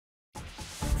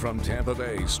From Tampa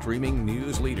Bay streaming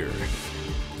news leader,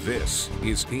 this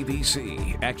is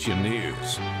ABC Action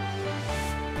News.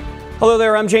 Hello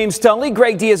there, I'm James Tully.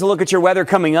 Greg Diaz, a look at your weather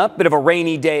coming up. Bit of a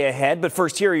rainy day ahead, but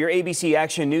first here are your ABC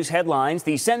Action News headlines.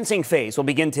 The sentencing phase will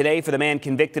begin today for the man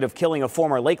convicted of killing a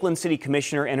former Lakeland City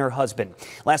commissioner and her husband.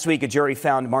 Last week, a jury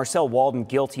found Marcel Walden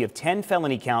guilty of 10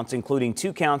 felony counts, including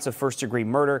 2 counts of first-degree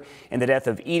murder and the death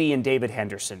of Edie and David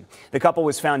Henderson. The couple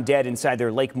was found dead inside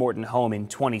their Lake Morton home in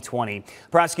 2020.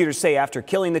 Prosecutors say after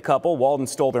killing the couple, Walden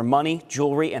stole their money,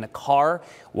 jewelry, and a car.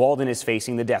 Walden is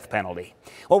facing the death penalty.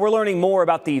 Well, we're learning more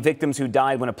about the victims who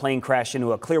died when a plane crashed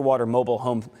into a Clearwater mobile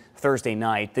home Thursday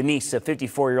night. The niece of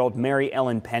 54-year-old Mary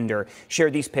Ellen Pender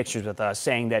shared these pictures with us,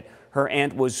 saying that her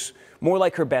aunt was more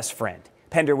like her best friend.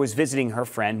 Pender was visiting her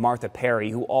friend, Martha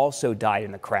Perry, who also died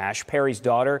in the crash. Perry's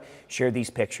daughter shared these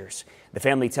pictures. The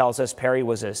family tells us Perry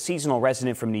was a seasonal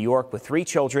resident from New York with 3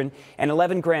 children and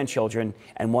 11 grandchildren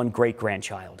and 1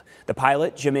 great-grandchild. The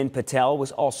pilot, Jamin Patel,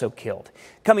 was also killed.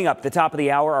 Coming up at the top of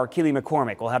the hour, our Keely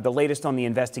McCormick will have the latest on the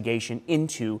investigation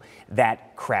into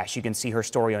that crash. You can see her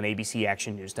story on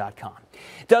abcactionnews.com.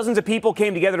 Dozens of people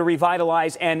came together to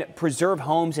revitalize and preserve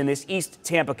homes in this East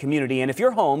Tampa community. And if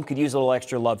your home could use a little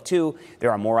extra love too,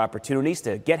 there are more opportunities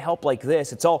to get help like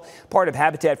this. It's all part of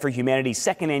Habitat for Humanity's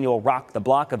 2nd annual Rock the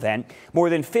Block event.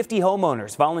 More than 50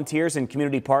 homeowners, volunteers, and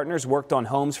community partners worked on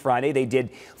homes Friday. They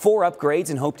did 4 upgrades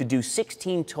and hope to do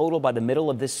 16 total by the middle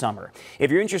of this summer.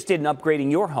 If you're interested in upgrading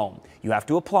your home, you have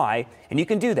to apply, and you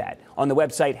can do that on the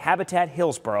website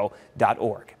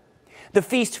habitathillsboro.org. The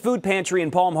Feast Food Pantry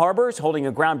in Palm Harbor is holding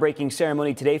a groundbreaking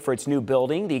ceremony today for its new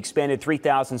building. The expanded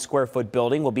 3,000 square foot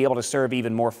building will be able to serve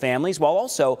even more families while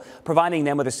also providing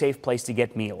them with a safe place to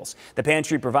get meals. The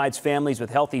pantry provides families with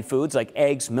healthy foods like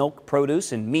eggs, milk,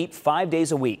 produce, and meat 5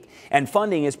 days a week. And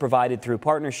funding is provided through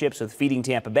partnerships with Feeding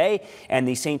Tampa Bay and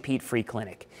the St. Pete Free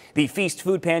Clinic. The Feast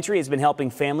Food Pantry has been helping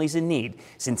families in need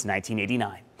since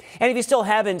 1989. And if you still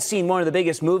haven't seen one of the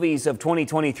biggest movies of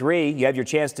 2023, you have your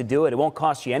chance to do it. It won't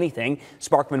cost you anything.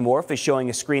 Sparkman Wharf is showing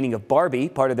a screening of Barbie,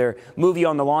 part of their Movie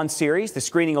on the Lawn series. The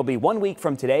screening will be 1 week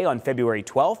from today on February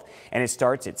 12th, and it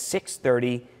starts at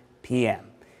 6:30 p.m.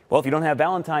 Well, if you don't have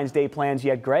Valentine's Day plans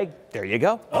yet, Greg, there you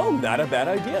go. Oh, not a bad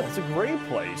idea. That's a great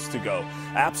place to go.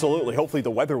 Absolutely. Hopefully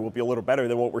the weather will be a little better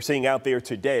than what we're seeing out there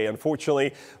today.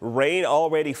 Unfortunately, rain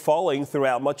already falling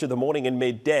throughout much of the morning and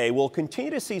midday. We'll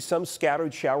continue to see some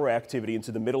scattered shower activity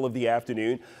into the middle of the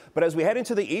afternoon. But as we head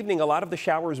into the evening, a lot of the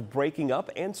showers breaking up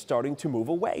and starting to move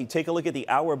away. Take a look at the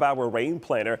hour-by-hour rain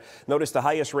planner. Notice the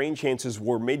highest rain chances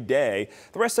were midday.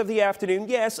 The rest of the afternoon,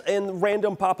 yes, and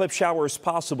random pop-up showers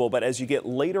possible. But as you get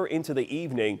later into the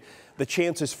evening, the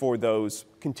chances for those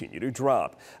continue to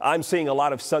drop. I'm seeing a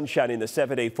lot of sunshine in the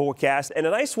 7-day forecast and a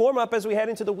nice warm up as we head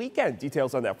into the weekend.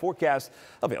 Details on that forecast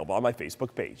available on my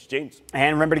Facebook page. James.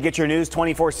 And remember to get your news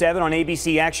 24/7 on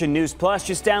ABC Action News Plus.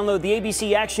 Just download the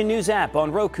ABC Action News app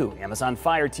on Roku, Amazon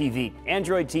Fire TV,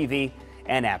 Android TV,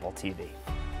 and Apple TV.